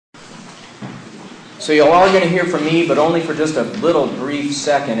So you are going to hear from me, but only for just a little brief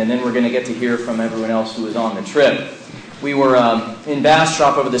second, and then we're going to get to hear from everyone else who was on the trip. We were in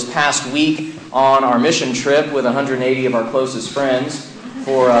Bastrop over this past week on our mission trip with 180 of our closest friends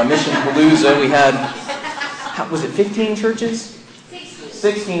for Mission Palooza. We had, was it 15 churches?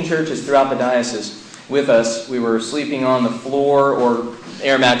 16 churches throughout the diocese with us. We were sleeping on the floor or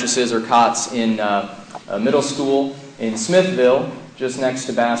air mattresses or cots in a middle school in Smithville, just next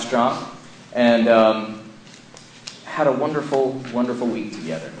to Bastrop, and had a wonderful, wonderful week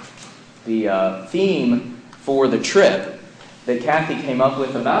together. The theme for the trip that Kathy came up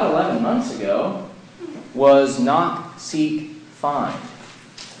with about 11 months ago was knock, seek, find,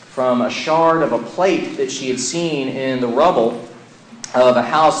 from a shard of a plate that she had seen in the rubble of a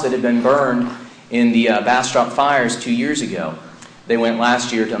house that had been burned in the Bastrop fires 2 years ago. They went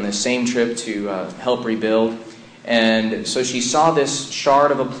last year on this same trip to help rebuild. And so she saw this shard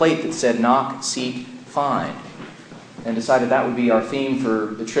of a plate that said, knock, seek, find, and decided that would be our theme for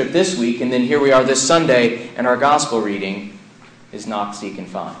the trip this week. And then here we are this Sunday, and our gospel reading is knock, seek, and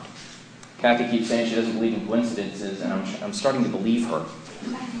find. Kathy keeps saying she doesn't believe in coincidences, and I'm starting to believe her.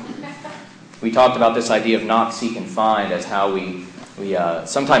 We talked about this idea of knock, seek, and find as how we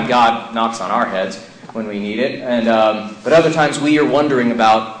sometimes God knocks on our heads when we need it, and but other times we are wondering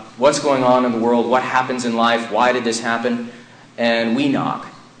about what's going on in the world, what happens in life, why did this happen, and we knock.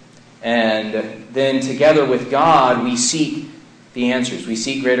 And then together with God, we seek the answers. We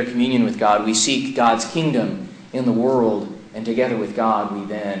seek greater communion with God. We seek God's kingdom in the world, and together with God, we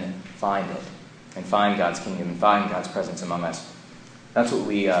then find it, and find God's kingdom, and find God's presence among us. That's what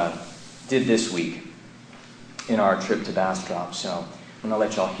we did this week in our trip to Bastrop. So I'm going to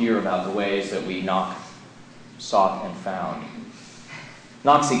let y'all hear about the ways that we knock, sought, and found.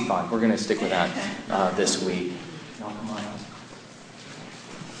 Knock, seek, find. We're going to stick with that this week. No, come on.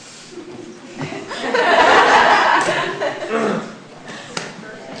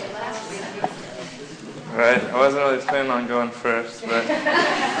 All right, I wasn't really planning on going first, but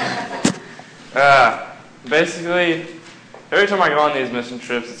basically, every time I go on these mission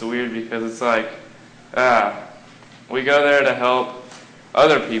trips, it's weird because it's like we go there to help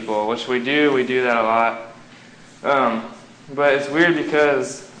other people, which we do that a lot. But it's weird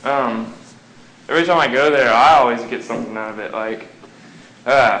because every time I go there, I always get something out of it. Like,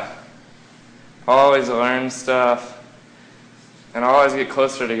 I'll always learn stuff, and I'll always get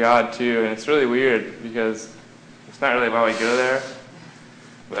closer to God too. And it's really weird because it's not really why we go there.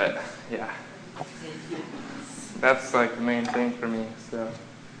 But yeah, that's like the main thing for me. So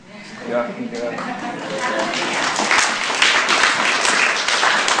y'all can go.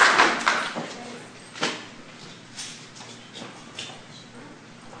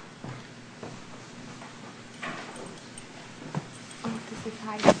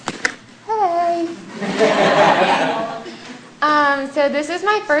 So this is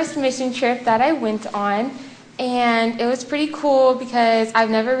my first mission trip that I went on, and it was pretty cool because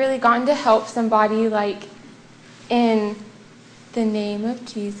I've never really gotten to help somebody like in the name of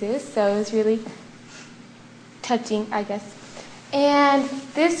Jesus, so it was really touching, I guess. And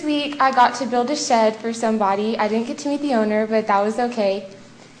this week I got to build a shed for somebody. I didn't get to meet the owner, but that was okay.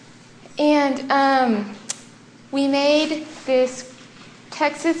 And we made this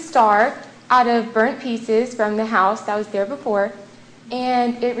Texas star out of burnt pieces from the house that was there before.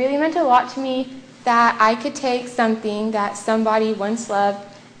 And it really meant a lot to me that I could take something that somebody once loved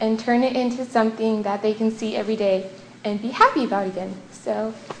and turn it into something that they can see every day and be happy about again.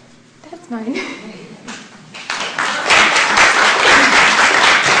 So that's mine.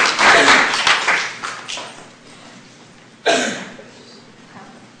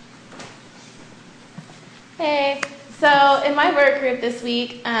 Hey, so in my work group this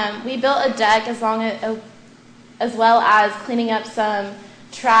week, we built a deck as well as cleaning up some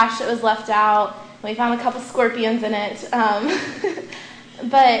trash that was left out. We found a couple scorpions in it.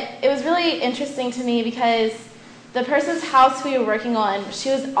 But it was really interesting to me because the person's house we were working on, she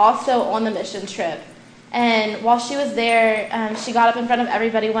was also on the mission trip. And while she was there, she got up in front of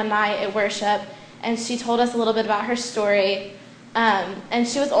everybody one night at worship, and she told us a little bit about her story. And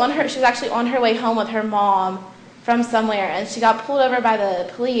she was actually on her way home with her mom from somewhere, and she got pulled over by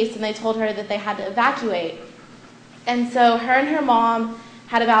the police, and they told her that they had to evacuate. And so her and her mom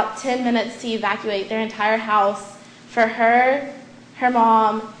had about 10 minutes to evacuate their entire house for her, her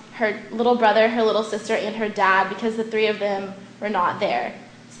mom, her little brother, her little sister, and her dad, because the three of them were not there.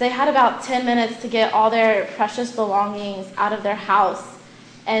 So they had about 10 minutes to get all their precious belongings out of their house.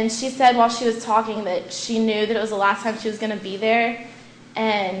 And she said while she was talking that she knew that it was the last time she was going to be there.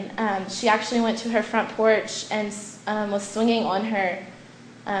 And she actually went to her front porch and was swinging on her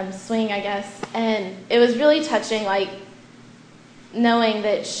swing, I guess. And it was really touching, like, knowing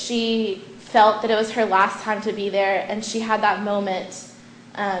that she felt that it was her last time to be there, and she had that moment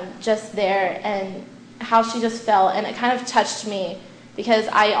just there, and how she just felt. And it kind of touched me because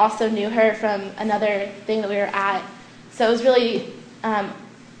I also knew her from another thing that we were at. So it was really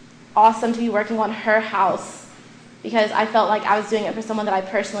awesome to be working on her house because I felt like I was doing it for someone that I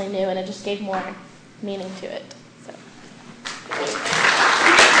personally knew, and it just gave more meaning to it. So.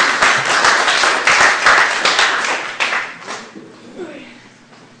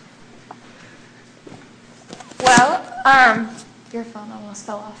 Well, your phone almost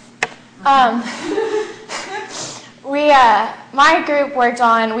fell off. My group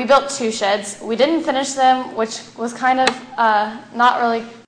we built 2 sheds. We didn't finish them, which was kind of not really